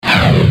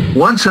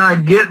once I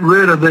get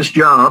rid of this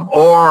job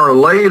or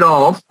laid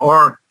off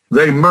or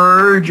they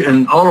merge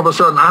and all of a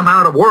sudden I'm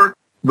out of work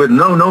with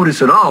no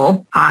notice at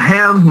all, I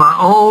have my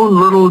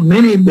own little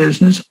mini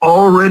business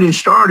already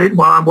started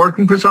while I'm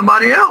working for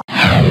somebody else.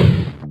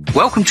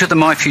 Welcome to the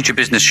My Future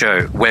Business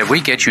Show, where we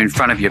get you in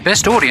front of your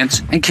best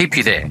audience and keep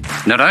you there.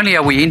 Not only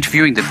are we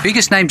interviewing the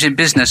biggest names in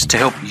business to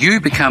help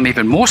you become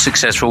even more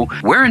successful,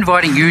 we're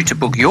inviting you to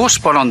book your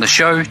spot on the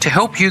show to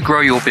help you grow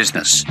your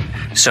business.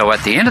 So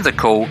at the end of the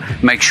call,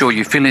 make sure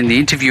you fill in the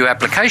interview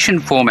application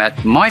form at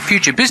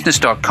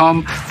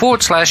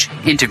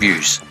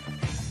myfuturebusiness.com/interviews.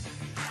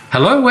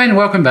 Hello and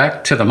welcome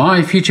back to the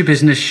My Future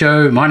Business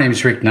Show. My name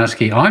is Rick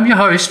Nusky. I'm your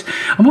host.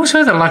 I'm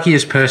also the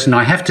luckiest person,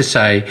 I have to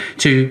say,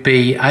 to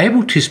be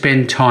able to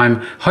spend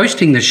time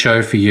hosting the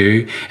show for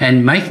you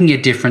and making a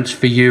difference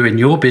for you and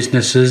your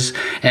businesses,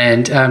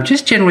 and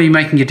just generally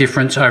making a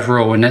difference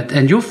overall.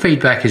 And your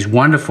feedback is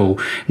wonderful.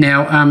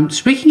 Now,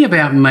 speaking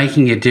about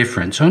making a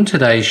difference, on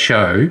today's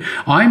show,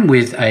 I'm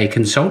with a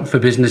consultant for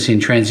business in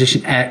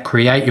transition at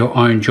Create Your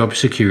Own Job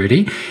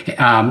Security.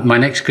 My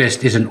next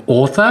guest is an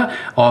author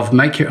of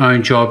Make Your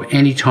Own Job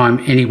Anytime,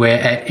 Anywhere,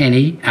 at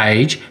Any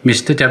Age,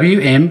 Mr.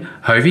 W.M.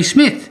 Hovey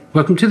Smith.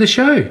 Welcome to the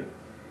show.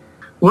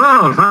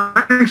 Well,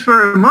 thanks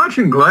very much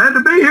and glad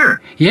to be here.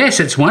 Yes,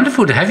 it's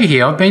wonderful to have you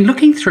here. I've been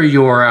looking through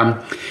your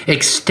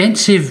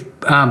extensive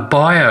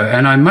bio,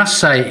 and I must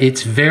say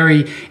it's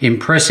very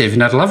impressive,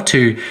 and I'd love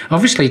to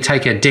obviously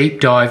take a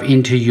deep dive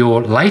into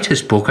your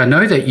latest book. I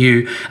know that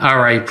you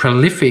are a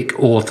prolific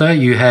author.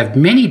 You have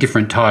many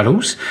different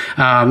titles,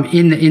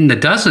 in the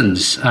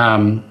dozens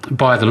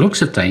by the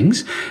looks of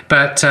things.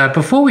 But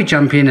before we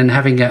jump in and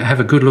have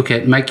a good look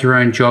at Make Your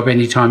Own Job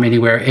Anytime,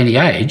 Anywhere, Any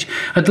Age,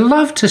 I'd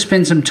love to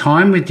spend some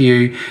time with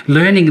you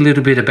learning a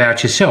little bit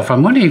about yourself.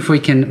 I'm wondering if we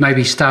can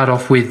maybe start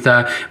off with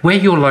where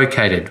you're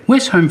located.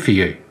 Where's home for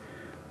you?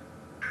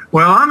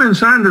 Well, I'm in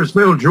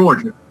Sandersville,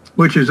 Georgia,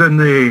 which is in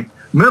the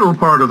middle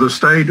part of the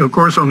state, of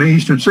course, on the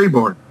eastern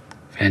seaboard.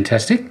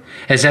 Fantastic.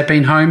 Has that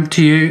been home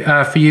to you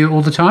for you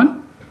all the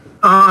time?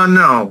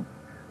 No.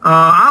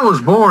 I was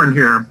born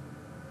here,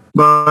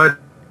 but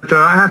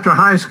after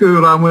high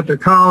school, I went to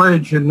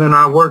college, and then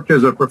I worked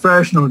as a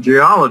professional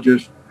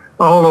geologist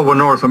all over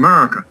North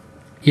America.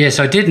 Yes,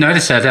 I did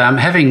notice that.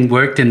 Having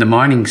worked in the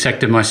mining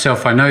sector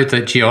myself, I know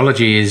that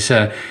geology is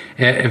a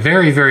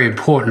very, very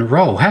important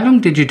role. How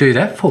long did you do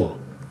that for?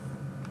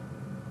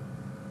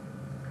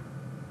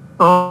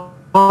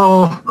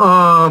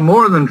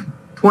 More than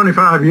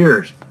 25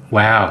 years.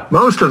 Wow.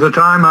 Most of the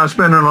time I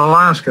spent in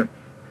Alaska.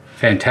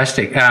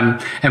 Fantastic.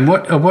 And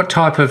what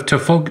type of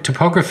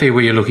topography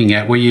were you looking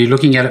at? Were you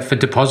looking at it for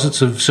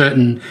deposits of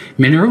certain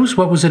minerals?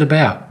 What was it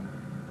about?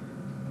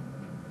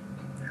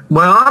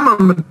 Well, I'm a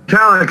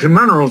metallics and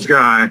minerals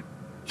guy.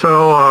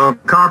 So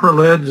copper,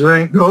 lead,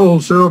 zinc,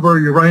 gold, silver,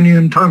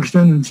 uranium,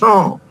 tungsten, and so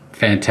on.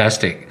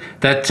 Fantastic.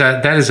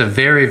 That is a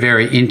very,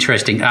 very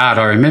interesting art.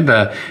 I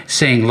remember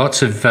seeing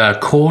lots of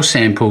core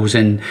samples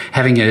and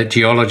having a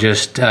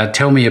geologist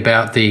tell me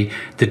about the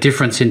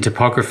difference in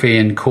topography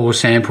and core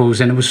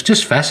samples, and it was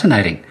just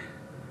fascinating.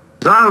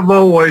 I've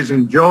always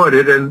enjoyed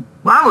it, and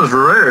I was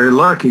very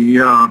lucky.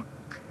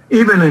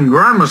 Even in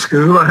grammar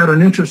school, I had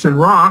an interest in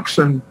rocks,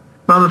 and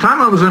by the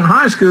time I was in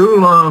high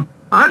school,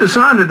 I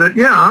decided that,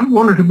 I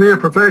wanted to be a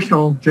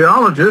professional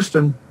geologist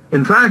and,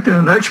 in fact,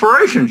 an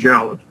exploration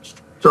geologist.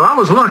 So I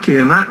was lucky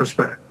in that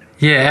respect.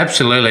 Yeah,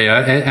 absolutely.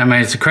 I mean,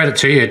 it's a credit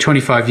to you.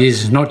 25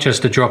 years is not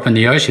just a drop in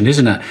the ocean,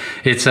 isn't it?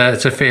 It's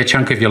a fair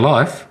chunk of your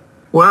life.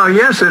 Well,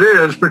 yes, it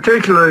is,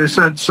 particularly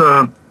since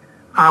I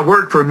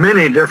worked for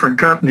many different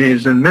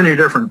companies in many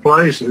different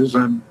places.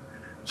 And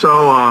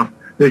so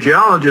the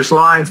geologist's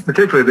life,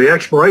 particularly the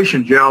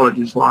exploration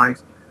geologist's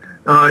life,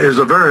 is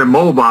a very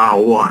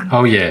mobile one.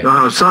 Oh,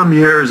 yeah. Some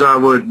years I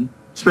would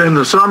spend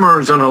the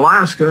summers in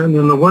Alaska and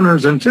then the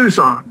winters in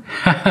Tucson.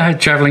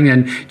 Traveling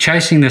and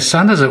chasing the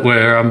sun, as it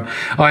were.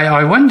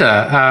 I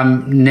wonder,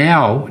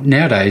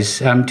 nowadays,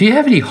 do you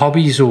have any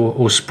hobbies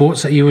or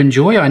sports that you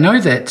enjoy? I know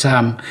that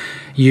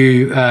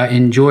you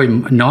enjoy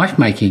knife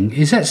making.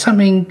 Is that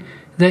something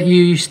that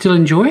you still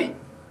enjoy?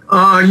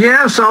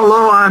 Yes,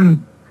 although I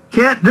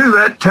can't do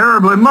that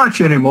terribly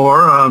much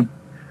anymore.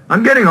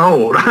 I'm getting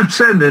old. I'm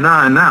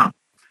 79 now.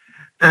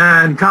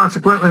 And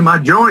consequently, my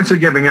joints are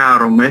giving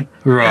out on me.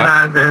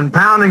 Right. And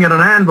pounding at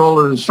an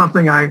anvil is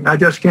something I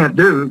just can't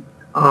do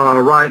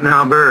right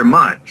now very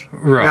much.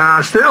 Right. Now,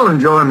 I still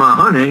enjoy my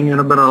hunting,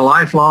 and I've been a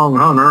lifelong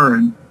hunter.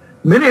 And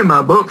many of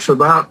my books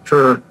about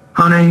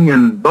hunting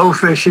and bow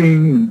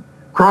fishing and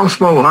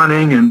crossbow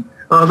hunting and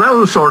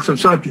those sorts of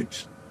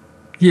subjects.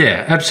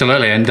 Yeah,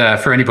 absolutely. And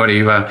for anybody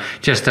who,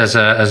 just as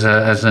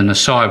an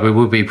aside, we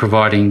will be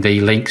providing the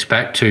links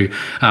back to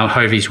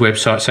Hovey's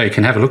website so you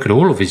can have a look at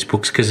all of his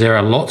books, because there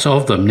are lots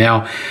of them.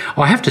 Now,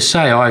 I have to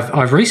say,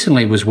 I've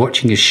recently was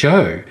watching a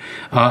show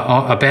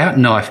about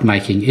knife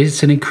making.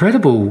 It's an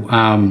incredible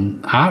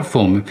art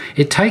form.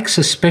 It takes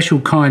a special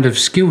kind of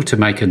skill to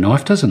make a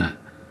knife, doesn't it?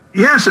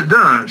 Yes, it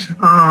does.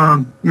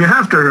 You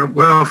have to,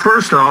 well,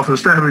 first off,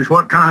 establish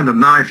what kind of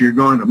knife you're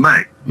going to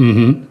make.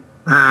 Mm-hmm.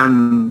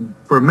 And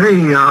for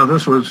me,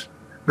 this was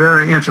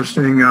very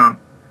interesting.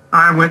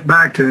 I went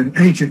back to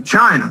ancient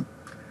China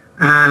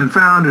and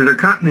founded a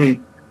company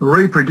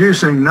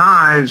reproducing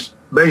knives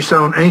based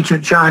on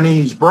ancient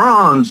Chinese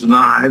bronze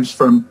knives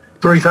from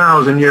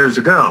 3,000 years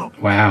ago.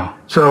 Wow.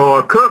 So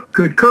a cook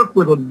could cook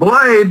with a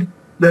blade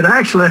that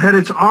actually had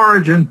its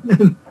origin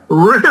in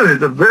really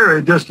the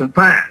very distant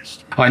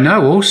past. I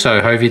know also,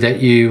 Hovey,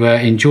 that you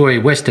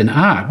enjoy Western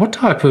art. What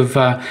type of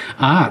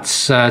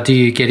arts do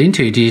you get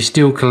into? Do you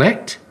still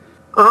collect?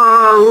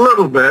 A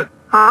little bit.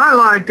 I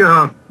like,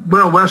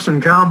 Western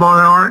cowboy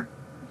art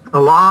a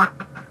lot,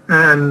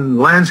 and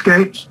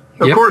landscapes.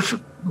 Of course,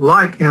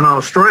 like in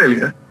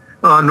Australia,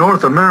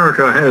 North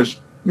America has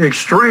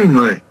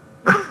extremely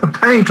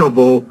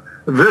paintable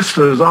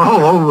vistas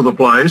all over the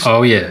place.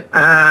 Oh, yeah.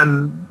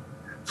 And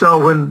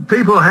so when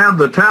people have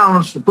the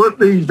talents to put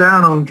these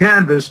down on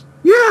canvas,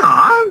 yeah,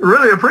 I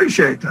really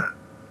appreciate that.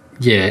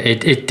 Yeah,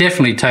 it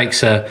definitely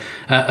takes a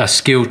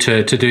skill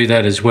to do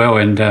that as well.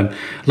 And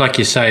like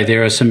you say,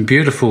 there are some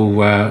beautiful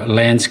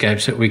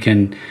landscapes that we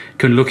can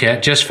look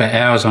at just for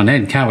hours on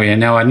end, can't we? And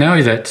now I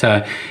know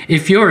that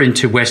if you're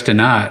into Western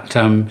art,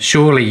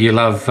 surely you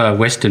love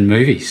Western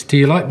movies. Do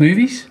you like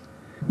movies?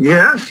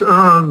 Yes.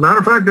 Matter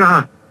of fact,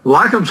 I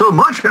like them so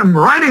much, I'm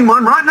writing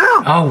one right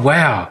now. Oh,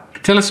 wow.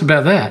 Tell us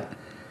about that.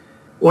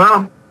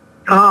 Well,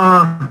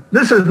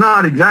 this is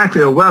not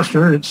exactly a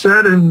Western. It's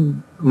set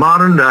in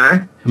modern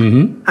day.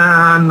 Mm-hmm.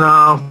 And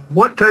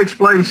what takes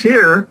place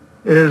here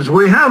is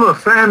we have a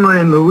family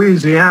in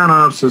Louisiana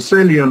of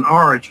Sicilian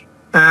origin,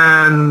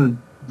 and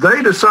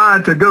they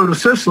decide to go to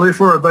Sicily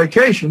for a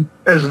vacation,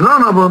 as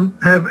none of them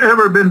have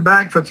ever been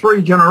back for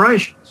 3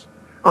 generations,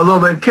 although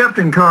they've kept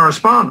in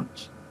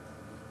correspondence.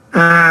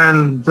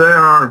 And there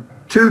are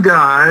 2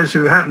 guys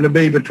who happen to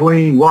be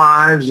between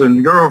wives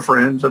and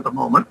girlfriends at the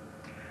moment,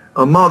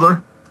 a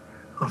mother,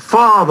 a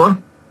father,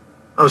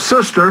 a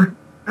sister,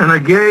 and a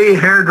gay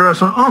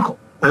hairdresser uncle.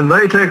 And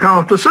they take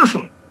off to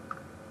Sicily.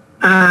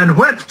 And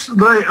when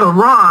they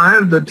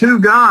arrive, the 2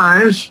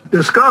 guys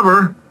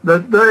discover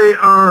that they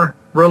are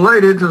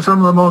related to some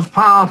of the most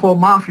powerful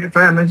mafia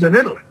families in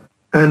Italy.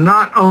 And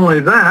not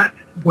only that,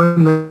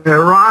 when they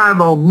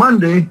arrive on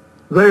Monday,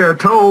 they are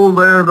told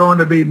they're going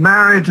to be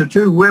married to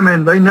 2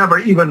 women they never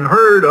even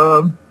heard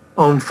of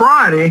on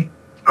Friday,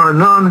 or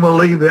none will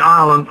leave the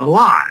island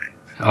alive.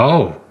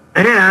 Oh.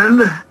 And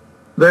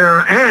there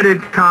are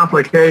added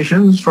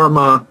complications from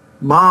a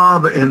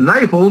mob in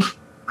Naples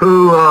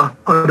who are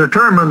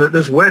determined that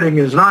this wedding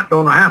is not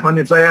going to happen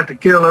if they have to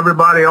kill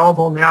everybody off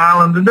on the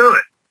island to do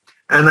it.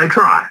 And they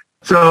try.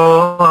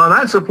 So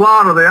that's the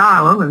plot of the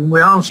island. And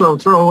we also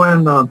throw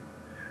in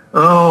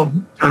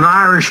an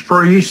Irish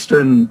priest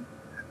and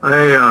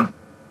a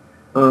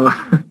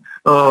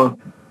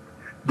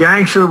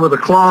gangster with a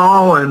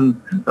claw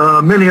and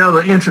many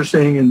other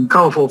interesting and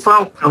colorful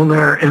folk on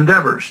their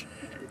endeavors.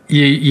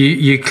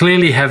 You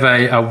clearly have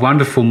a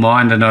wonderful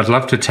mind, and I'd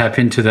love to tap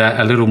into that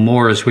a little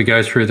more as we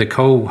go through the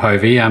call,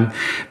 Hovey.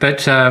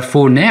 But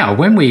for now,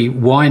 when we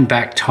wind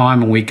back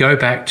time and we go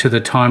back to the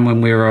time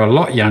when we were a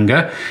lot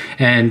younger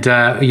and,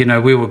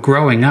 we were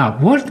growing up,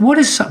 what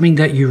is something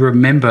that you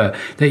remember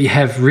that you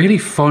have really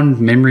fond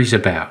memories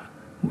about?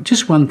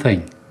 Just one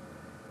thing.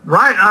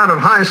 Right out of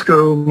high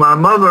school, my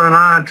mother and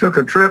I took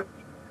a trip,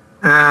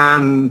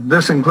 and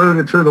this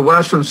included through the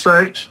western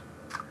states.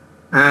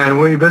 And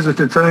we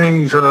visited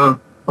things,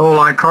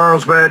 like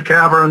Carlsbad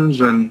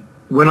Caverns, and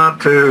went up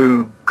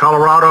to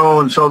Colorado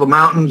and saw the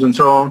mountains and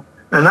so on.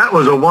 And that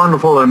was a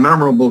wonderful and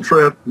memorable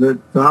trip that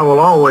I will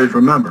always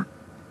remember.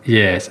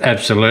 Yes,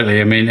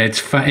 absolutely. I mean,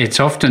 it's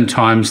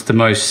oftentimes the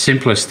most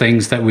simplest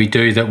things that we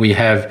do that we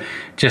have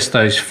just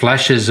those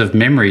flashes of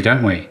memory,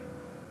 don't we?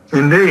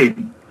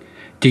 Indeed.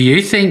 Do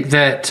you think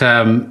that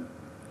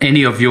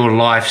any of your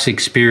life's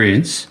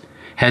experience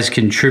has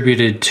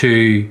contributed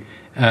to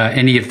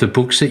any of the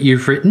books that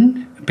you've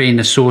written, been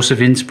a source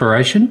of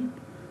inspiration?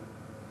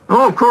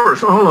 Oh, of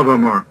course, all of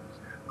them are.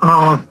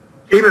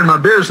 Even my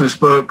business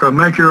book,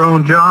 Make Your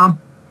Own Job.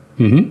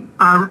 Mm-hmm.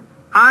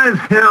 I've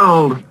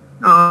held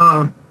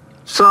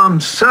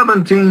some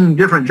 17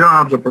 different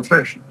jobs or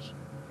professions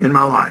in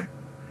my life.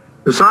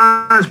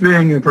 Besides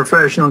being a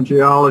professional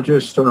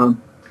geologist,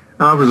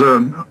 I was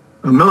a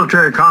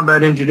military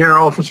combat engineer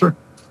officer,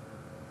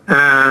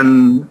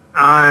 and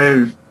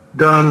I've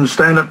done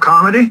stand-up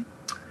comedy.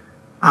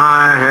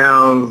 I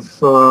have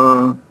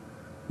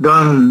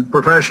done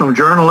professional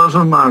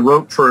journalism. I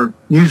wrote for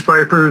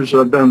newspapers.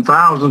 I've done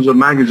thousands of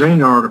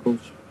magazine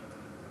articles.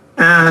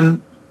 And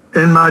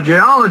in my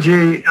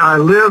geology, I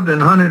lived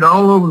and hunted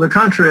all over the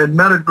country and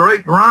met a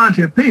great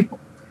variety of people.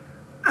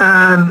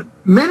 And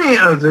many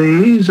of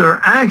these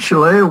are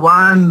actually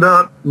wind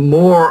up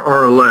more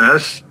or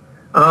less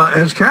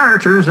as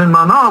characters in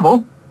my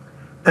novel,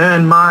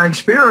 and my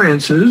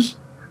experiences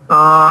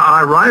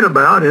I write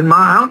about in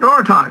my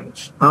outdoor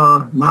titles,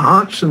 my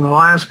hunts in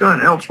Alaska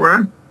and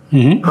elsewhere.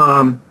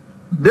 Mm-hmm.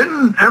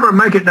 Didn't ever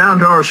make it down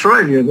to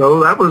Australia,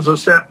 though. That was a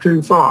step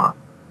too far.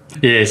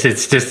 Yes,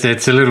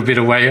 it's a little bit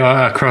away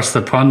across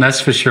the pond,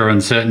 that's for sure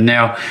and certain.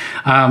 Now,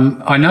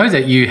 I know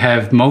that you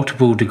have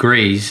multiple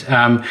degrees,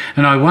 and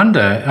I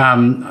wonder,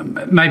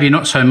 maybe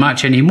not so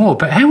much anymore,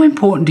 but how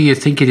important do you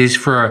think it is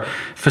for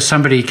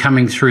somebody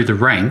coming through the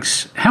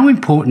ranks? How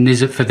important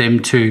is it for them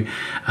to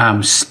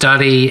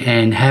study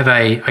and have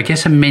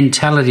a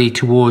mentality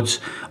towards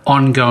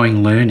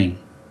ongoing learning?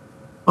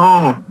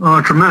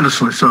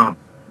 Tremendously so.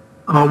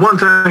 One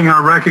thing I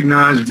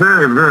recognized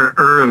very, very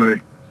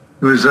early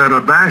was that a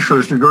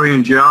bachelor's degree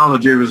in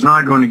geology was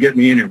not going to get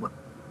me anywhere.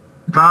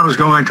 If I was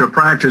going to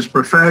practice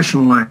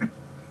professionally,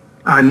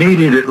 I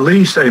needed at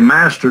least a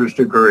master's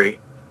degree,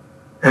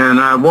 and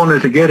I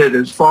wanted to get it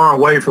as far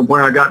away from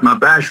where I got my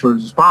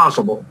bachelor's as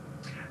possible.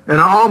 And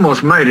I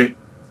almost made it.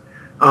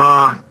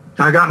 I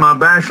got my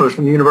bachelor's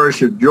from the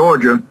University of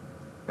Georgia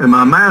and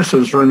my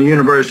master's from the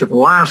University of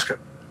Alaska.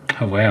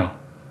 Oh, wow.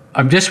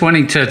 I'm just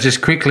wanting to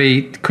just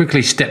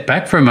quickly step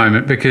back for a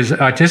moment, because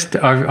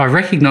I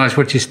recognise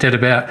what you said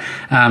about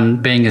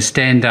being a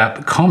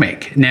stand-up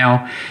comic.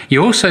 Now,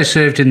 you also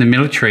served in the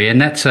military, and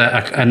that's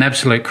an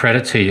absolute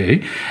credit to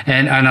you.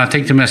 And I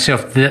think to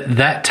myself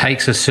that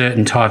takes a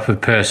certain type of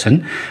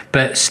person.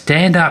 But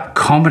stand-up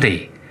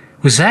comedy,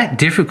 was that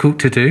difficult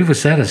to do?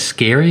 Was that a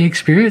scary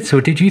experience, or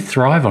did you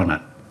thrive on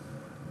it?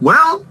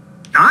 Well,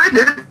 I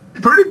did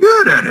pretty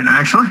good at it,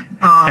 actually.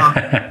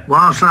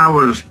 Whilst I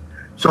was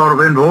sort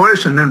of in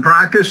voice and in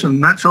practice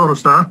and that sort of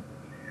stuff,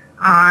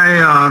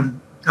 I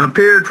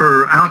appeared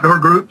for outdoor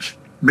groups,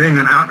 being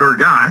an outdoor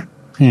guy.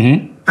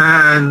 Mm-hmm.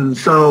 And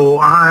so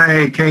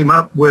I came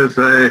up with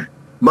a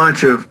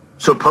bunch of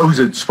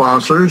supposed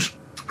sponsors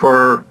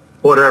for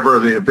whatever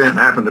the event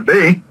happened to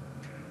be.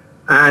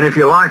 And if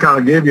you like,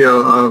 I'll give you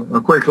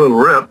a quick little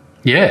rip.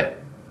 Yeah.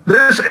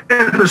 This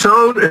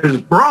episode is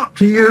brought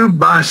to you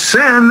by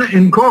SIN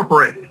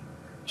Incorporated,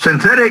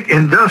 Synthetic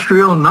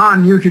Industrial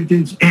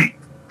Non-Nutritives, Inc.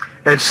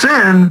 At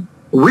SIN,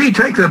 we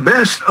take the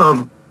best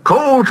of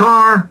coal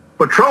tar,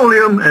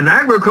 petroleum, and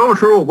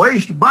agricultural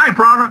waste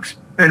byproducts,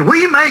 and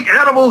we make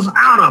edibles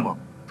out of them.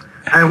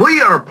 And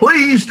we are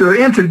pleased to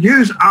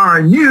introduce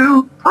our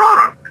new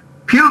product,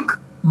 Puke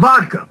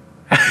Vodka,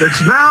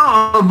 that's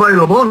now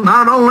available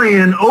not only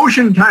in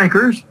ocean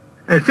tankers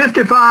and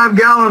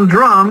 55-gallon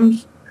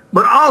drums,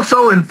 but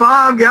also in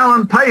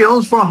 5-gallon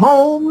pails for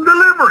home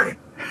delivery.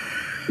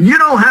 You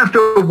don't have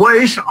to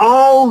waste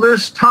all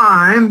this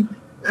time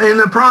in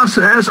the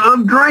process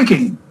of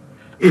drinking.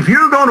 If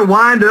you're going to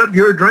wind up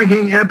your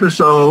drinking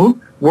episode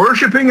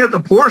worshiping at the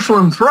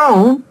porcelain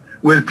throne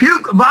with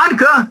Puke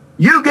Vodka,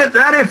 you get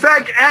that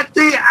effect at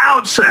the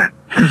outset.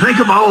 And think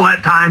of all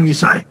that time you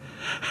say.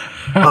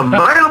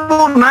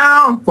 Available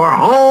now for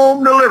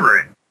home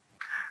delivery.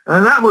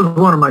 And that was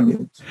one of my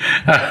gifts.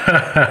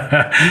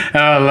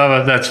 I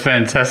love it. That's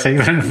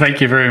fantastic. Thank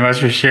you very much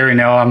for sharing.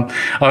 Now,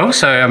 I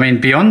also,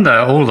 beyond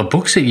all the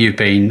books that you've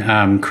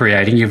been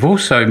creating, you've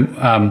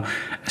also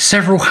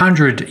several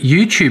hundred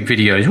YouTube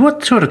videos.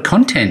 What sort of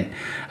content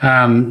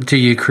do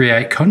you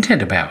create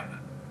content about?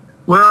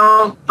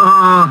 Well,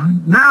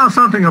 now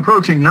something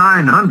approaching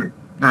 900.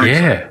 Actually.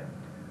 Yeah.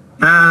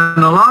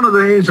 And a lot of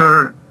these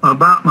are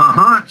about my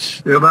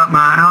hunts, about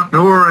my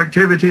outdoor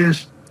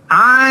activities.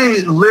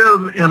 I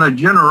live in a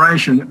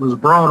generation that was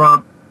brought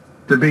up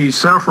to be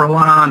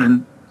self-reliant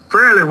and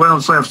fairly well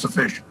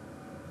self-sufficient.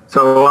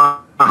 So I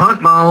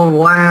hunt my own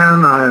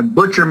land, I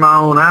butcher my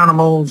own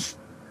animals,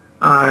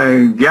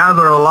 I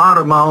gather a lot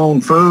of my own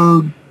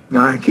food,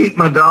 I keep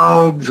my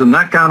dogs and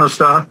that kind of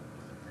stuff.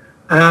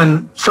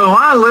 And so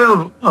I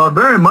live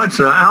very much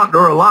an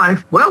outdoor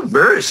life, well,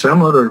 very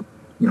similar to,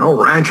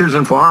 ranchers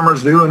and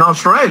farmers do in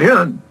Australia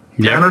and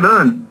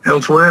Canada and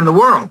elsewhere in the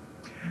world.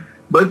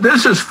 But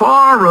this is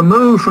far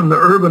removed from the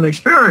urban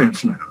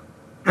experience now,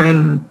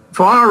 and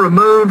far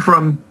removed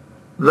from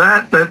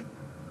that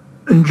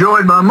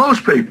enjoyed by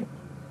most people.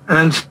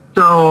 And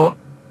so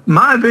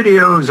my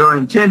videos are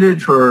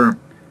intended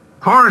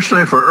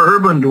partially for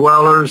urban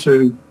dwellers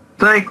who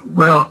think,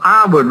 well,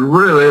 I would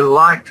really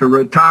like to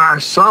retire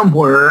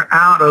somewhere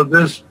out of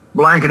this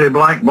blankety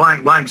blank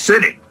blank blank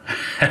city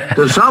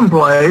to some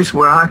place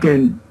where I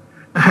can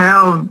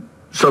have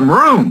some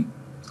room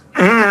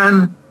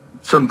and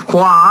some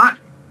quiet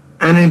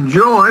and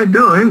enjoy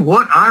doing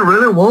what I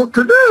really want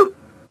to do.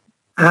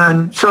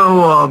 And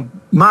so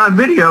my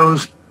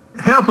videos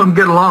help them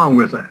get along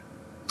with that.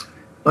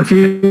 A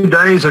few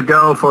days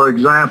ago, for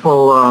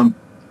example,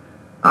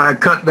 I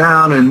cut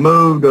down and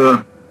moved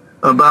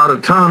about a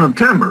ton of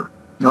timber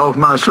off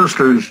my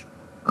sister's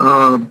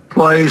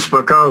place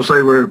because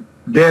they were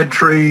dead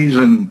trees,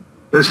 and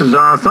this is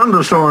our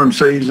thunderstorm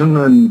season,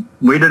 and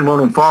we didn't want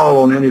them to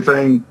fall on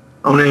anything,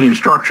 on any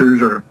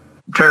structures or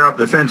tear up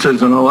the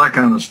fences and all that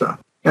kind of stuff.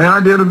 And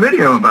I did a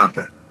video about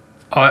that.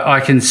 I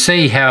can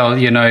see how,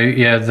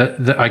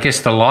 I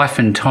guess the life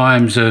and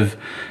times of,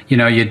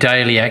 your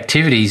daily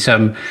activities,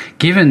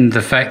 given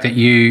the fact that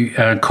you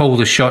call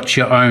the shots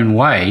your own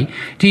way,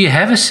 do you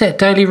have a set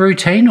daily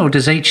routine, or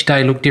does each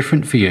day look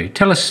different for you?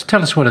 Tell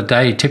us what a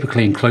day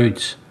typically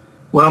includes.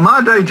 Well,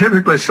 my day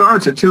typically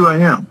starts at 2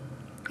 a.m.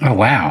 Oh,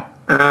 wow.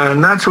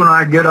 And that's when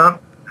I get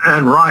up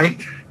and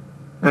write.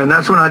 And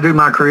that's when I do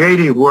my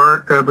creative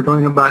work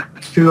between about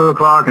 2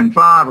 o'clock and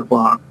 5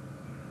 o'clock.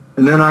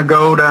 And then I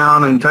go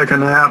down and take a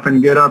nap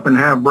and get up and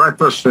have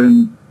breakfast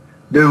and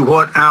do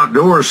what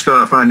outdoor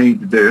stuff I need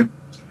to do.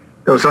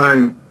 Because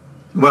I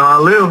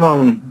live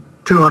on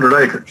 200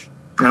 acres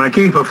and I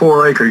keep a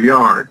 4-acre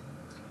yard.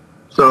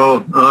 So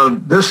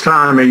this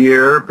time of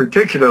year,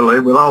 particularly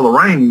with all the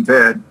rain we've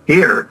had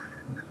here,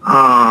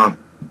 I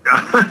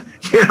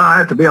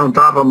have to be on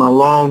top of my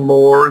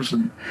lawnmowers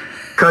and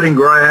cutting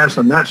grass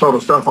and that sort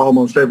of stuff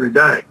almost every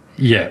day.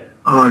 Yeah.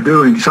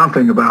 Doing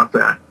something about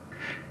that.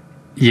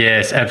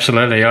 Yes,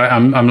 absolutely.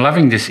 I'm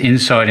loving this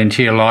insight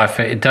into your life.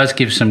 It does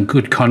give some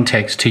good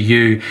context to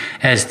you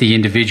as the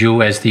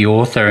individual, as the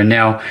author. And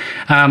now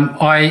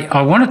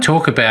I want to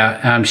talk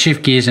about,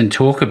 shift gears and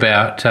talk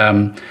about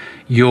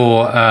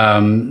your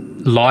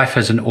life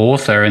as an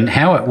author and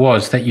how it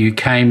was that you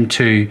came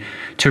to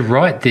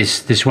write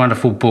this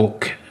wonderful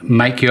book,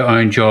 Make Your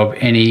Own Job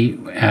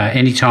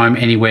anytime,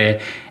 anywhere,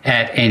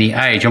 at any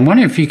age. I'm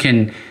wondering if you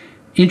can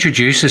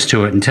introduce us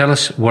to it and tell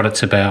us what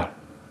it's about.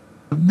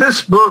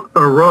 This book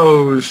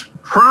arose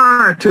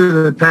prior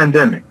to the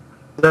pandemic.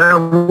 There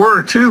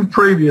were 2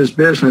 previous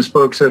business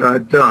books that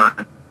I'd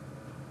done,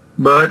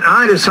 but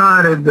I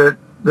decided that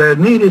there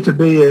needed to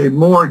be a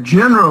more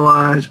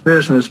generalized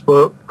business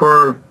book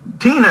for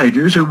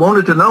teenagers who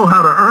wanted to know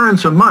how to earn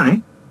some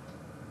money,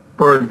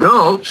 for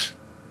adults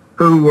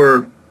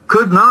who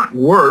could not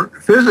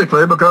work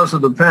physically because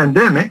of the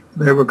pandemic.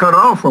 They were cut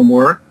off from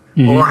work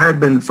or had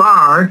been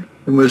fired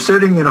and were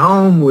sitting at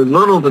home with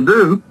little to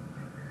do.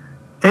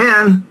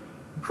 And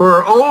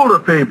for older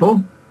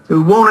people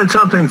who wanted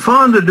something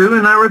fun to do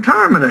in their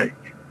retirement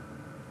age.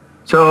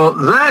 So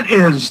that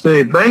is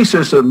the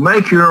basis of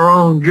Make Your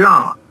Own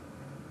Job.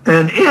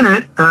 And in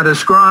it, I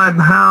describe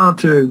how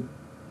to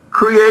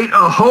create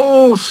a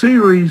whole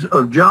series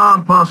of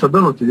job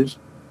possibilities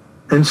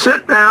and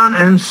sit down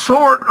and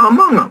sort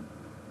among them.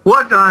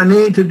 What do I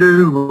need to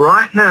do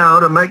right now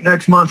to make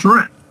next month's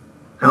rent?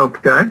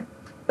 Okay.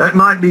 That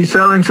might be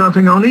selling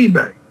something on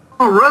eBay.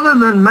 Rather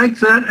than make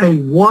that a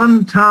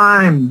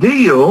one-time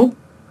deal,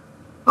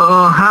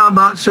 how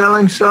about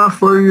selling stuff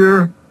for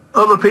your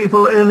other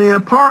people in the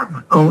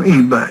apartment on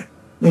eBay,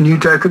 and you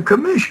take a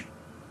commission?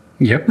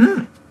 Yep.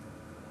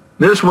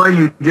 This way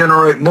you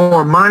generate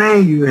more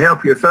money, you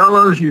help your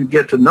fellows, you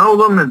get to know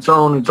them, and so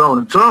on and so on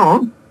and so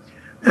on.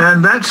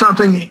 And that's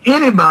something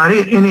anybody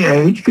at any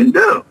age can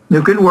do.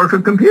 You can work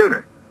a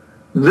computer.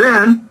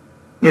 Then,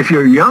 if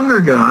you're a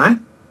younger guy,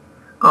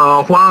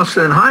 whilst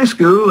in high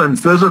school and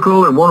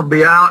physical and want to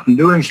be out and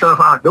doing stuff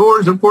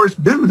outdoors, of course,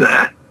 do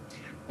that,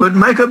 but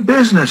make a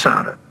business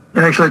out of it.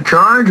 Actually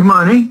charge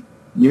money.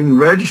 You can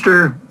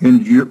register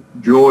in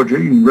Georgia.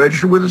 You can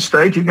register with the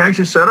state. You can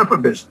actually set up a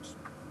business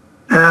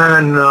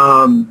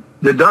and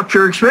deduct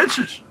your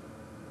expenses.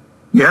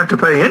 You have to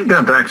pay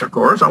income tax, of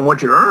course, on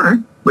what you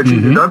earn, but you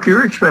deduct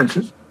your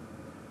expenses,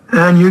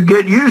 and you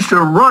get used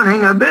to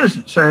running a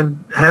business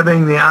and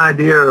having the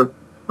idea of,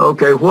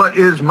 okay, what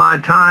is my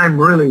time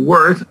really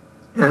worth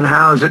and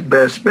how is it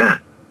best spent?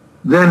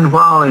 Then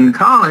while in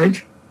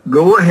college,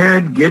 go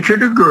ahead, get your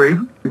degree.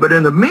 But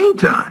in the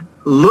meantime,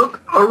 look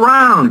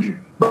around you,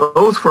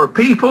 both for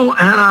people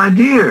and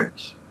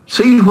ideas.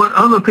 See what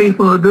other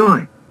people are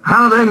doing.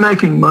 How are they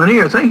making money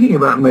or thinking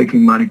about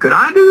making money? Could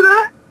I do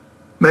that?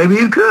 Maybe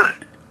you could.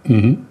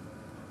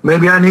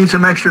 Maybe I need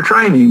some extra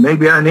training.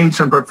 Maybe I need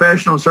some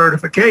professional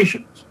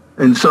certifications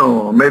and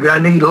so on. Maybe I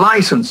need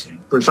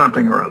licensing for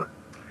something or other.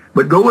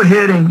 But go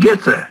ahead and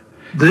get that.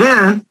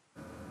 Then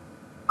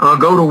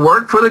go to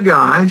work for the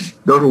guys,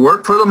 go to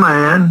work for the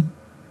man,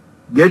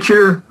 get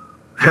your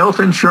health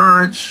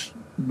insurance,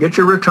 get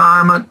your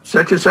retirement,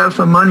 set yourself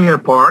some money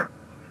apart,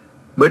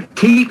 but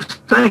keep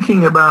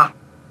thinking about,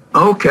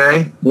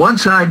 okay,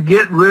 once I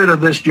get rid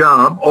of this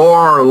job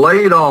or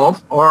laid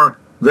off or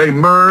they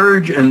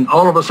merge and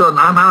all of a sudden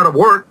I'm out of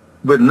work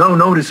with no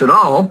notice at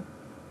all,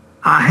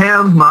 I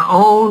have my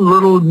own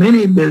little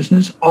mini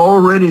business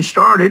already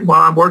started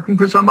while I'm working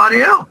for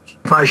somebody else.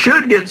 If I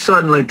should get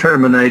suddenly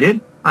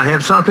terminated, I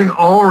have something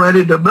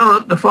already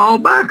developed to fall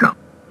back on.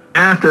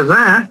 After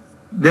that,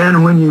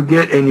 then when you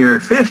get in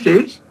your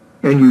 50s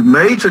and you've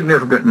made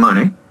significant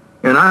money,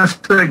 and I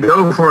say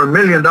go for $1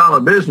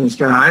 million business,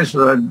 guys,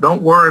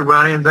 don't worry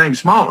about anything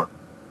smaller.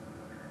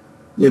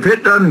 If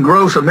it doesn't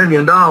gross $1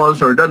 million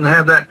or doesn't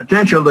have that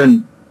potential,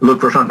 then look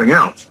for something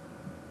else.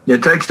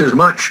 It takes as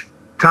much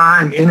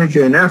time,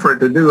 energy, and effort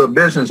to do a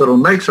business that'll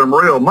make some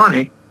real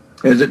money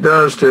as it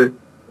does to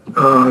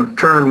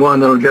turn one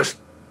that'll just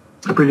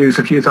produce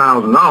a few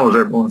 $1,000s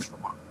every once in a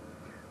while.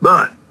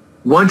 But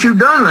once you've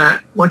done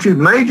that, once you've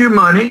made your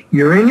money,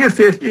 you're in your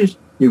 50s,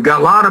 you've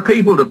got a lot of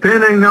people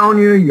depending on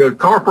you, your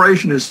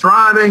corporation is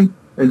thriving,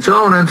 and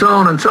so on and so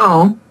on and so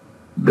on,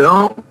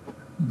 don't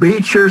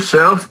beat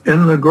yourself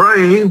in the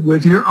grave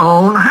with your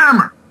own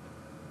hammer.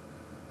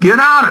 Get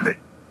out of it.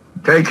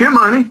 Take your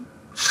money,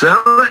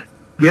 sell it,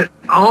 get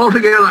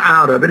altogether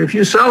out of it. If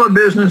you sell a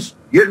business,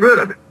 get rid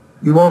of it.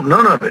 You want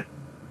none of it.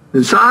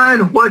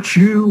 Decide what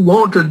you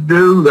want to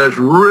do that's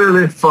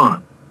really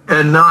fun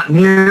and not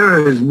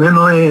near as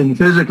mentally and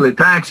physically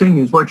taxing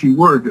as what you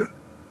were doing,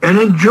 and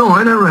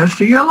enjoy the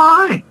rest of your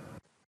life.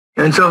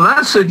 And so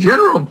that's the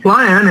general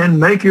plan, and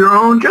make your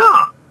own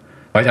job.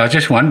 I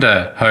just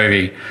wonder,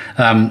 Hovey,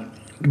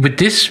 would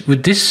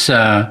this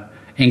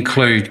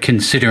include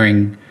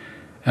considering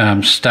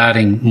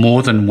starting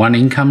more than one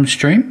income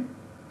stream?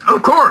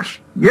 Of course,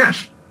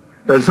 yes.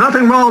 There's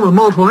nothing wrong with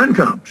multiple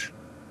incomes.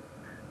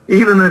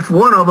 Even if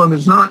one of them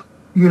is not,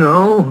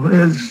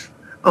 is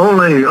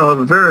only a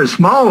very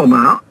small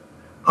amount,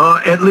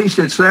 at least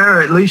it's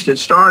there, at least it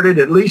started,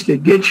 at least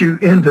it gets you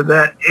into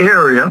that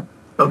area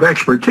of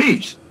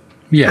expertise.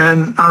 Yeah.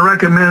 And I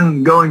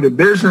recommend going to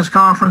business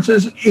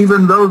conferences,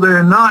 even though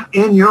they're not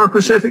in your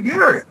Pacific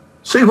area.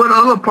 See what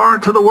other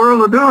parts of the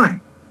world are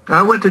doing.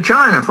 I went to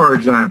China, for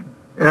example,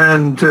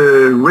 and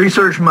to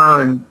research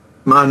my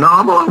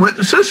novel, I went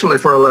to Sicily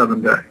for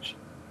 11 days.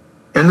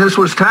 And this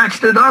was tax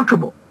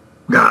deductible,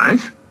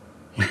 guys.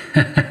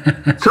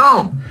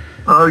 So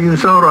you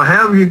sort of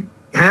have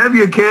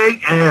your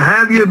cake and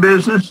have your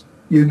business.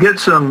 You get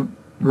some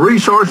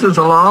resources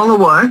along the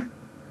way,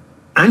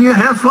 and you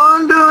have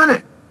fun doing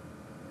it.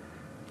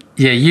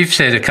 Yeah, you've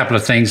said a couple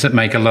of things that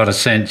make a lot of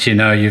sense.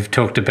 You've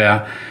talked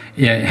about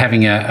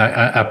having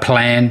a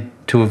plan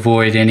to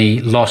avoid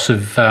any loss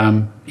of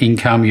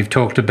income. You've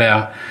talked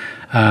about,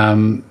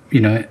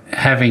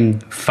 having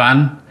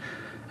fun.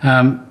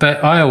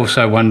 But I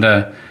also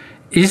wonder,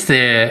 is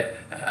there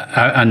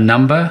a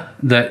number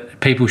that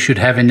people should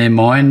have in their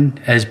mind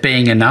as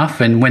being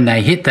enough? And when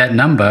they hit that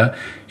number,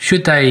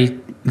 should they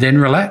then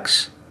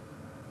relax?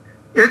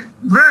 It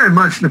very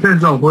much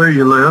depends on where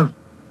you live.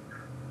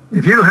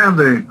 If you have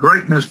the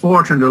great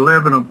misfortune to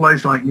live in a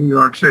place like New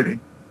York City,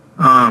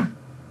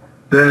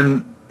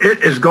 then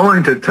it is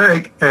going to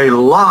take a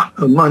lot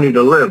of money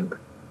to live.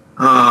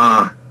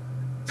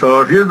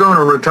 So if you're going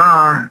to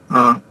retire,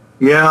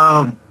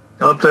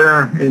 up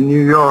there in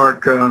New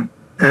York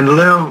and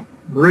live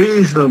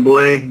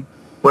reasonably,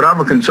 what I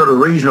would consider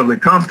reasonably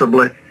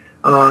comfortably,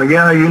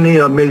 you need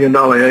 $1 million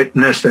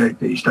nest egg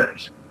these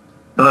days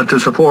to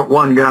support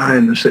one guy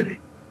in the city.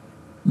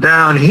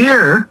 Down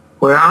here,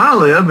 where I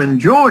live in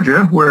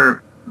Georgia,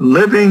 where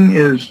living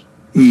is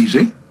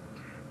easy,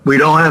 we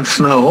don't have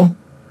snow,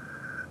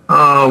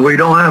 we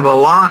don't have a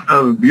lot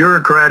of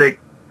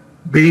bureaucratic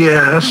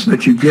BS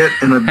that you get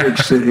in a big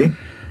city.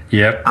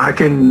 Yep.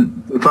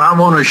 If I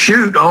want to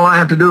shoot, all I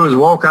have to do is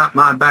walk out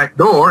my back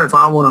door. If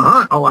I want to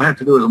hunt, all I have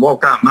to do is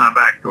walk out my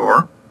back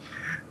door.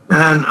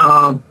 And,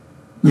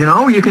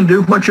 you can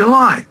do what you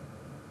like.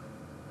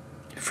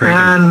 Freedom.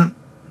 And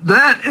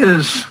that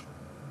is,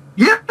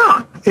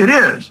 it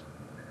is.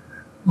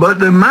 But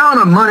the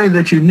amount of money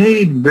that you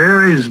need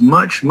varies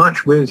much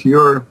with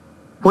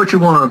what you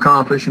want to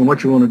accomplish and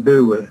what you want to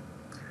do with it.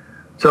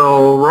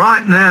 So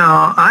right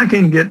now, I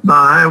can get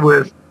by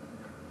with,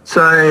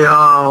 say,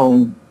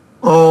 a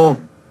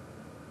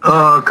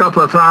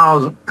couple of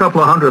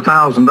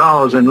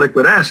 $100,000 in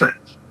liquid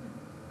assets.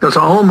 Because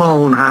I own my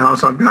own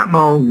house, I've got my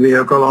own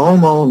vehicle, I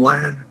own my own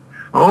land.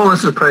 All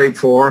this is paid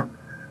for.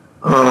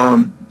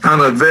 I'm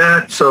a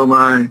vet, so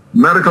my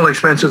medical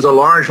expenses are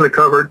largely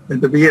covered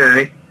at the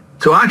VA.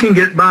 So I can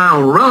get by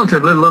on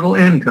relatively little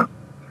income.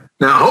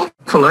 Now,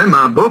 hopefully,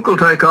 my book will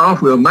take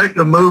off, we'll make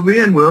the movie,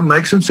 and we'll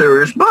make some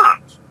serious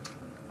bucks.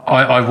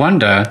 I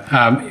wonder,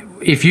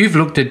 if you've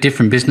looked at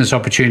different business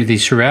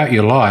opportunities throughout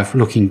your life,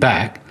 looking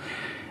back,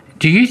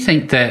 do you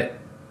think that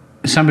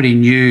somebody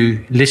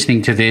new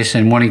listening to this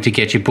and wanting to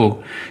get your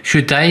book,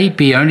 should they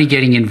be only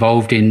getting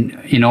involved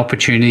in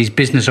opportunities,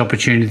 business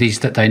opportunities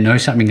that they know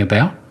something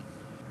about?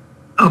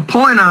 A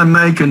point I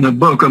make in the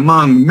book,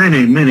 among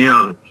many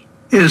others,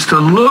 is to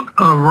look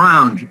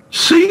around you.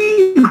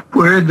 See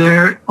where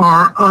there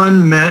are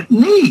unmet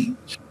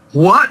needs.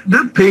 What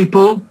do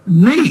people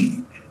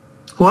need?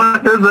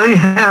 What do they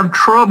have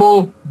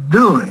trouble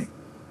doing?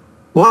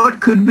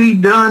 What could be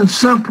done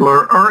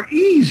simpler or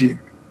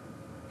easier?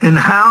 And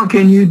how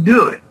can you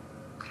do it?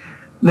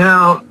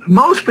 Now,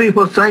 most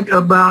people think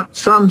about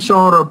some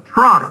sort of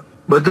product,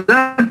 but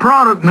that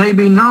product may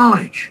be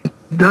knowledge.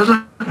 It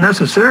doesn't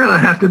necessarily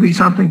have to be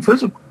something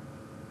physical.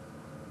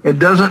 It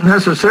doesn't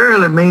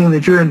necessarily mean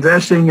that you're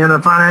investing in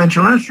a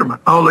financial instrument,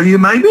 although you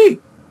may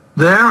be.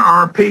 There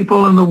are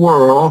people in the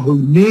world who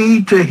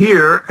need to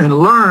hear and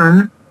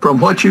learn from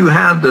what you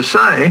have to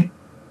say,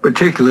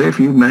 particularly if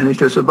you manage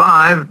to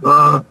survive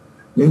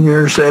in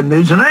your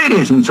 70s and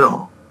 80s and so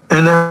on.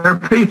 And there are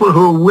people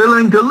who are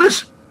willing to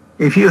listen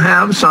if you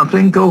have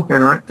something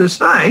coherent to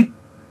say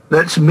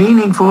that's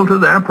meaningful to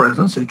their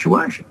present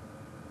situation.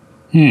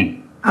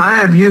 I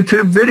have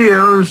YouTube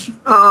videos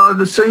of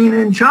the scene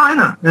in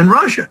China and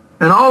Russia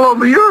and all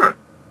over Europe.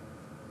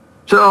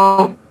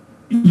 So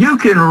you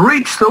can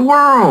reach the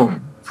world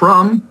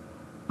from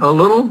a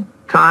little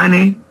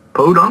tiny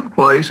podunk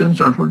place in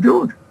central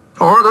Georgia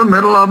or the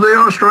middle of the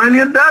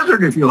Australian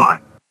desert, if you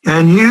like.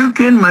 And you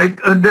can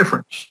make a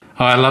difference.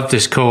 I love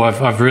this call.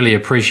 I've really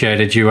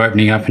appreciated you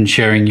opening up and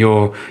sharing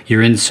your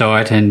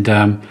insight and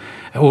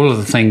all of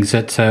the things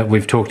that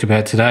we've talked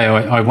about today,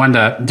 I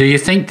wonder, do you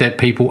think that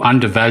people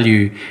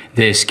undervalue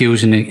their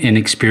skills and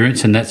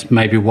experience, and that's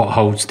maybe what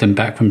holds them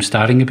back from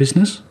starting a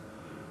business?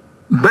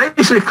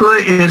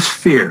 Basically, it's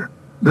fear,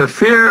 the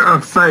fear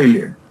of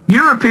failure.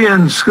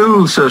 European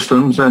school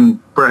systems, and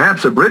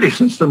perhaps the British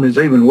system is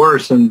even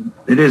worse than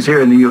it is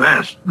here in the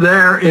U.S.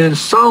 There is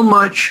so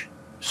much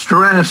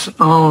stress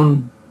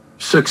on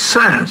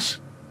success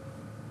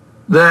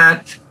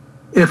that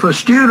if a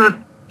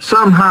student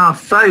somehow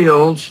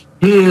fails,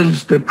 he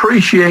is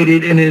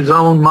depreciated in his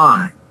own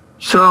mind.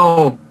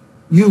 So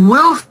you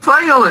will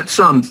fail at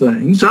some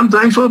things. Some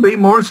things will be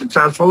more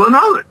successful than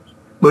others,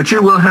 but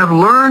you will have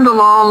learned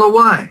along the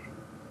way.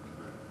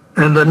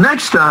 And the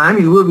next time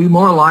you will be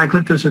more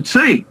likely to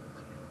succeed.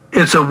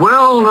 It's a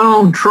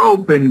well-known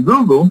trope in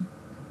Google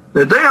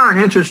that they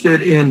aren't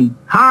interested in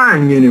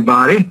hiring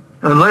anybody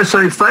unless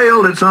they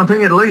failed at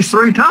something at least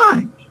 3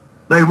 times.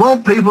 They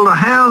want people to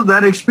have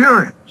that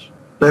experience.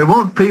 They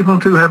want people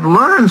to have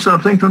learned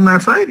something from their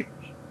failures.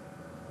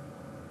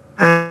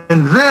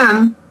 And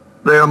then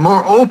they are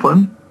more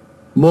open,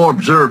 more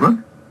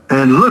observant,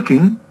 and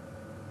looking,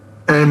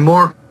 and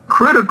more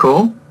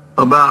critical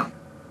about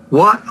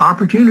what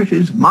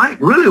opportunities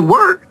might really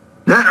work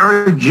that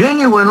are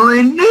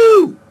genuinely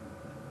new,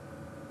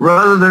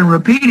 rather than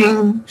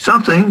repeating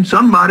something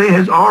somebody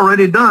has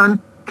already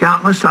done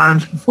countless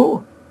times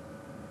before.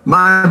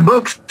 My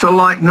books are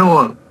like no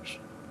others.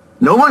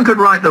 No one could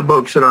write the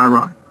books that I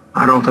write.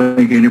 I don't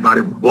think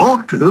anybody would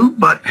want to,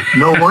 but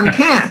no one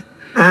can.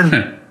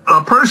 And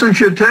a person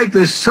should take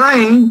the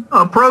same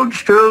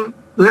approach to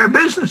their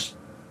business.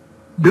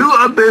 Do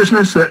a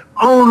business that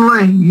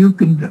only you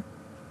can do,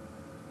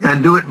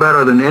 and do it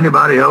better than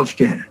anybody else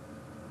can.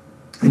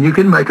 And you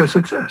can make a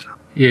success.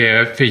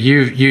 Yeah, for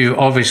you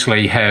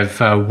obviously have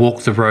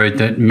walked the road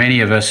that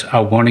many of us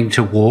are wanting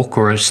to walk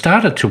or have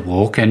started to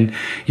walk. And,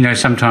 you know,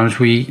 sometimes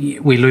we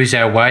lose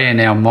our way and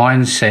our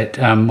mindset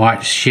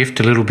might shift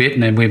a little bit,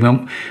 and then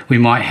we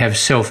might have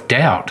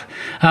self-doubt.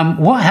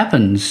 What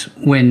happens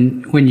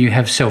when you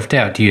have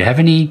self-doubt? Do you have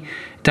any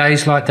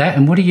days like that?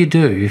 And what do you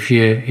do if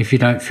you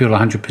don't feel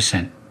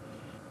 100%?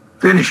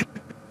 Finish it.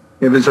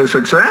 If it's a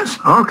success,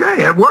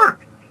 okay, it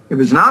worked. If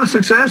it's not a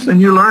success, then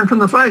you learn from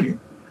the failure.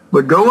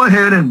 But go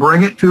ahead and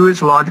bring it to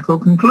its logical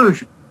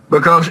conclusion.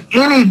 Because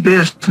any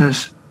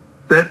business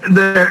that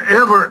there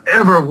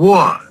ever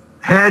was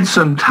had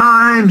some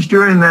times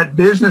during that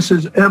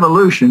business's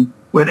evolution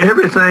when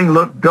everything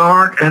looked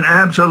dark and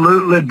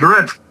absolutely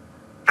dreadful.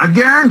 I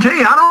guarantee,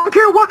 I don't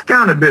care what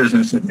kind of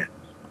business it is.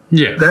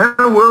 Yeah. There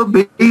will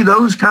be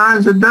those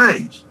kinds of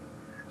days.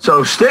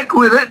 So stick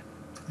with it,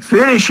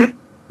 finish it,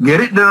 get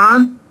it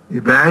done,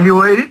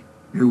 evaluate it,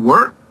 you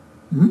work,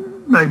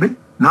 maybe,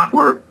 not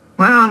work,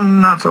 well,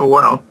 not so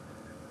well,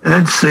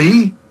 and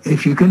see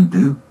if you can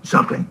do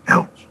something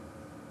else.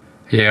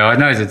 Yeah, I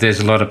know that there's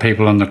a lot of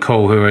people on the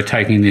call who are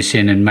taking this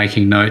in and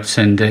making notes,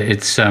 and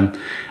it's I'm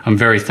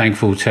very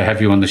thankful to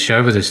have you on the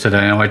show with us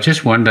today. I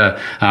just wonder,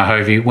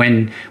 Hovey,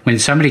 when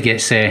somebody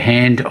gets their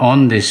hand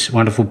on this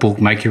wonderful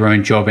book, Make Your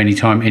Own Job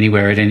Anytime,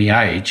 Anywhere, at Any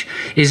Age,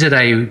 is it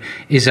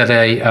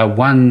a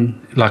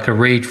one, like a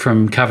read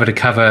from cover to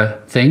cover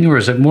thing, or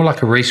is it more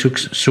like a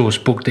resource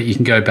book that you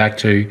can go back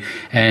to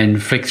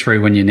and flick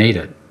through when you need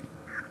it?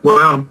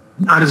 Well,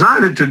 I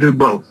decided to do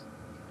both.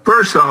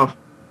 First off,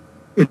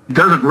 it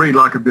doesn't read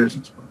like a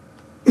business book.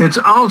 It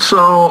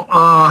also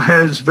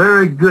has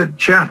very good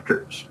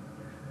chapters.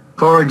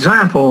 For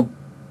example,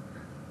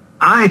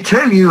 I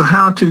tell you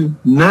how to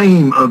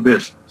name a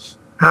business,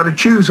 how to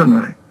choose a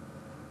name,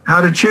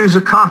 how to choose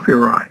a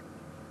copyright,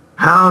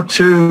 how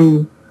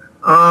to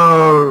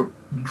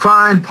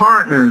find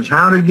partners,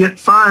 how to get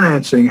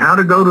financing, how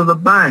to go to the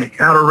bank,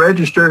 how to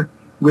register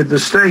with the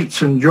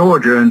states in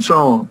Georgia, and so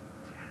on.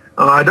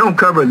 I don't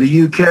cover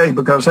the UK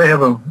because they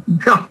have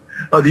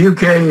the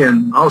UK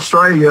and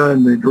Australia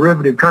and the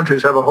derivative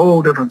countries have a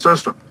whole different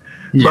system.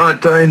 Yeah.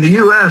 But in the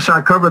U.S.,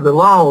 I cover the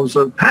laws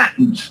of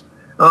patents.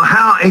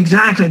 How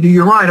exactly do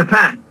you write a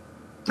patent?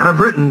 I've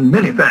written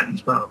many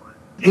patents, by the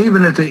way.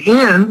 Even at the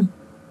end,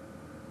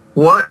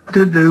 what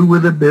to do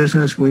with a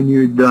business when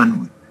you're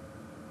done with it.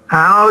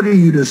 How do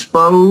you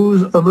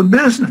dispose of a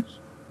business?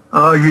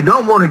 You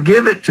don't want to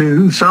give it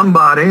to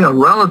somebody, a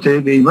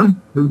relative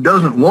even, who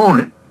doesn't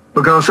want it,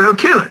 because they'll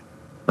kill it.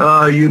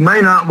 You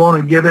may not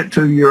want to give it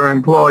to your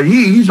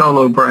employees,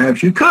 although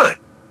perhaps you could.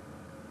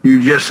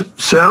 You just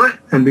sell it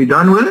and be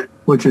done with it,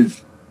 which is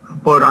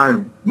what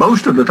I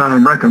most of the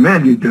time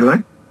recommend you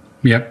doing.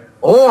 Yep.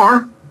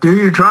 Or do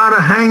you try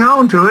to hang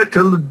on to it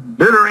till the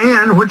bitter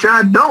end, which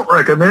I don't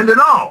recommend at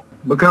all,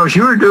 because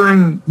you're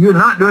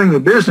not doing the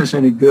business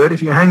any good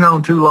if you hang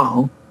on too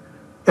long,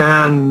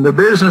 and the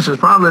business is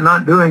probably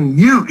not doing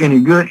you any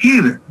good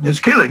either. It's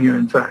killing you,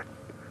 in fact.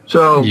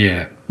 So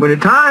yeah. When the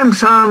time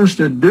comes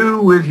to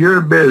do with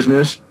your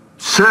business,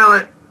 sell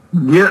it,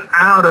 get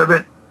out of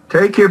it,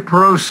 take your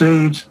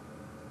proceeds,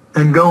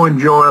 and go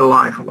enjoy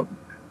life a little bit.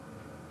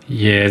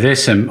 Yeah,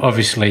 there's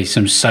obviously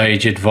some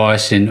sage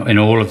advice in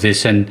all of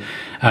this. And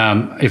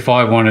if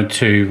I wanted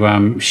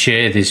to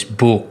share this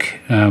book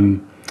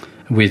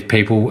with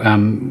people,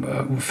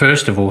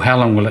 first of all, how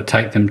long will it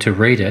take them to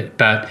read it?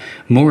 But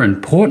more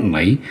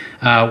importantly,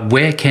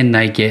 where can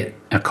they get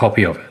a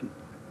copy of it?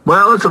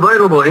 Well, it's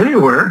available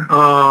anywhere.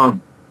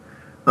 You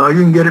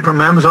can get it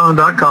from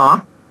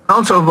Amazon.com.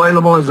 Also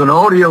available as an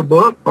audio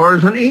book or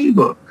as an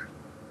ebook.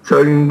 So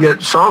you can get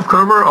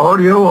softcover,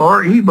 audio,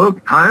 or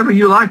ebook, however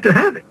you like to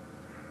have it.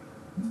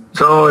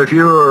 So if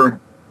you're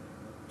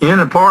in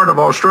a part of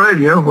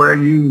Australia where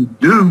you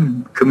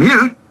do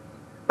commute,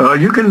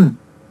 you can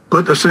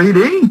put the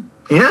CD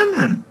in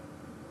and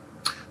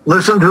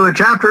listen to a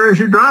chapter as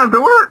you drive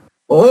to work,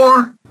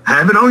 or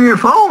have it on your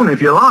phone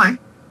if you like.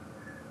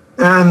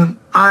 And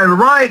I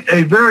write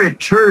a very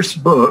terse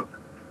book,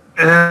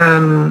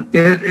 and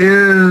it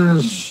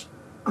is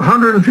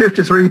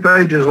 153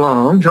 pages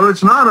long, so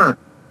it's not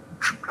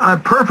I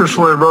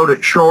purposely wrote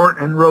it short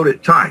and wrote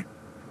it tight,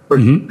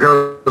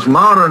 because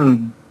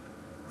modern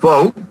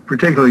folk,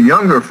 particularly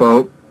younger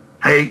folk,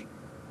 hate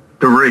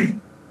to read.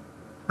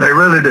 They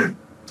really do.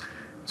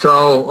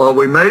 So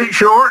we made it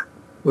short.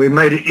 We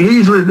made it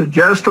easily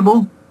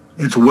digestible.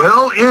 It's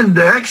well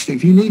indexed.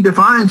 If you need to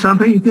find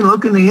something, you can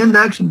look in the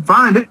index and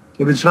find it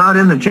if it's not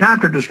in the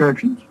chapter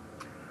descriptions.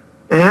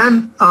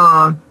 And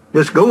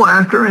just go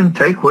after and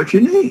take what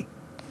you need.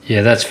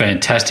 Yeah, that's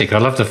fantastic. I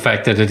love the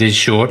fact that it is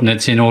short and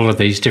it's in all of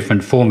these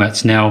different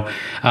formats. Now,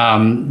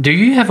 do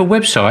you have a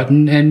website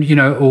and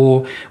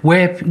or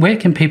where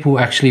can people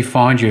actually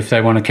find you if they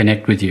want to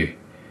connect with you?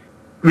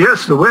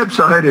 Yes, the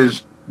website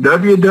is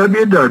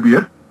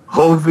www.hovey,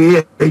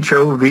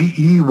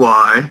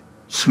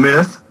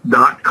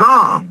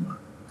 Smith.com.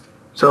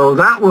 So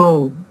that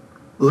will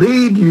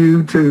lead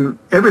you to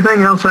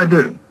everything else I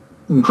do,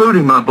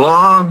 including my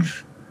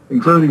blogs,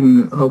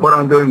 including what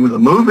I'm doing with a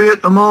movie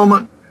at the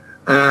moment,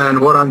 and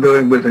what I'm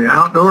doing with the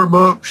outdoor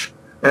books,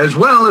 as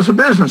well as the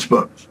business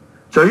books.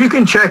 So you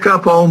can check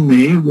up on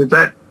me with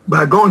that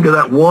by going to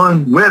that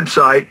one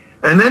website,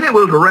 and then it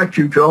will direct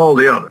you to all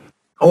the others.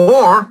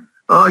 Or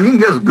you can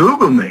just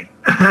Google me,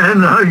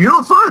 and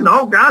you'll find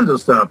all kinds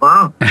of stuff.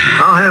 I'll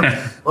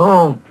have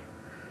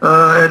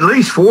at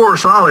least 4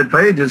 solid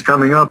pages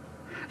coming up.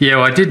 Yeah,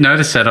 well, I did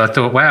notice that. I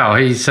thought, wow,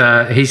 he's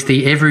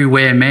the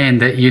everywhere man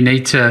that you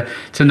need to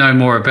know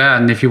more about.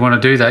 And if you want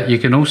to do that, you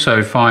can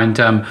also find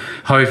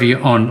Hovey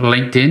on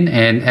LinkedIn.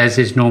 And as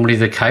is normally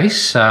the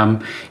case,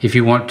 if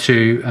you want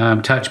to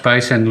touch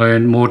base and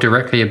learn more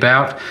directly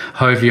about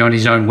Hovey on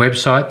his own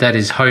website, that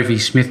is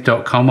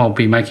hoveysmith.com. I'll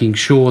be making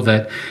sure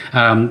that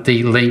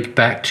the link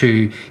back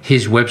to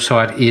his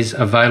website is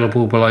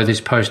available below this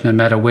post. No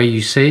matter where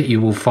you see it, you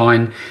will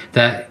find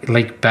that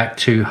link back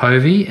to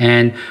Hovey.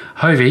 And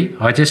Hovey,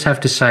 I just have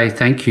to say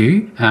thank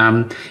you.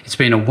 It's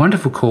been a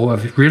wonderful call.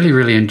 I've really,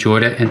 really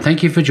enjoyed it. And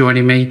thank you for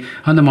joining me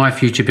on the My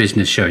Future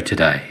Business show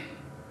today.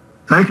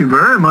 Thank you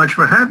very much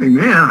for having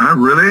me. I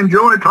really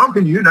enjoyed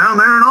talking to you down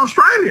there in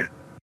Australia.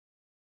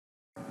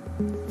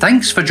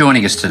 Thanks for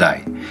joining us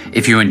today.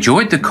 If you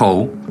enjoyed the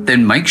call,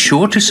 then make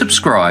sure to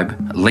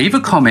subscribe, leave a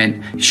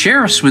comment,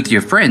 share us with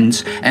your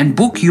friends, and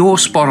book your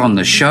spot on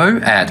the show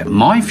at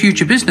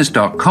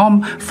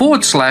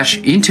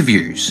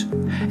myfuturebusiness.com/interviews.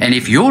 And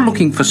if you're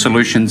looking for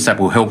solutions that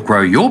will help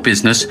grow your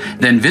business,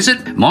 then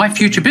visit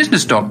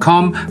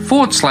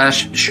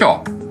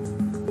myfuturebusiness.com/shop.